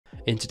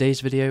In today's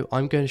video,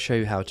 I'm going to show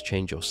you how to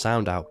change your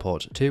sound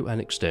output to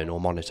an external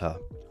monitor.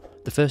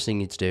 The first thing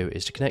you need to do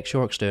is to connect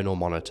your external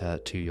monitor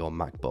to your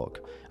MacBook,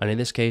 and in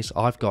this case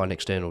I've got an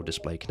external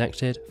display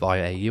connected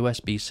via a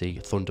USB-C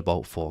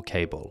Thunderbolt 4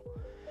 cable.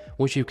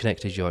 Once you've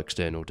connected your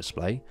external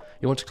display,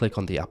 you want to click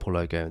on the Apple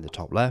logo in the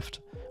top left,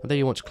 and then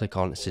you want to click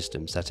on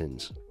System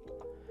Settings.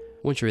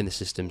 Once you're in the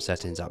System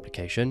Settings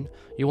application,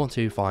 you want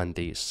to find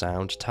the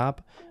Sound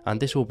tab, and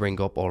this will bring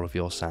up all of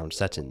your sound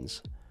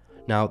settings.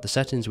 Now, the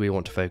settings we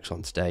want to focus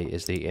on today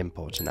is the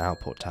Input and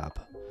Output tab.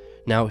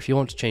 Now, if you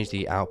want to change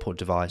the output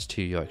device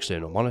to your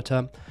external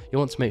monitor, you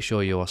want to make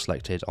sure you are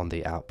selected on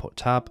the Output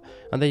tab,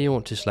 and then you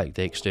want to select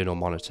the external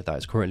monitor that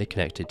is currently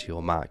connected to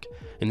your Mac.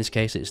 In this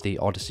case, it's the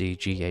Odyssey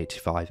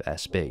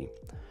G85SB.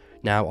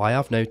 Now, I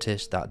have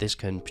noticed that this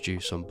can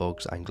produce some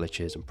bugs and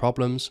glitches and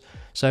problems,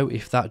 so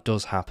if that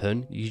does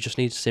happen, you just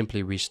need to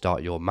simply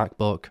restart your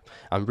MacBook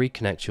and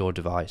reconnect your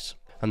device,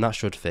 and that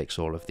should fix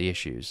all of the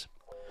issues.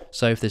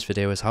 So if this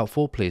video is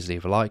helpful, please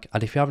leave a like,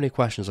 and if you have any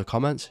questions or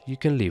comments, you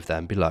can leave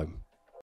them below.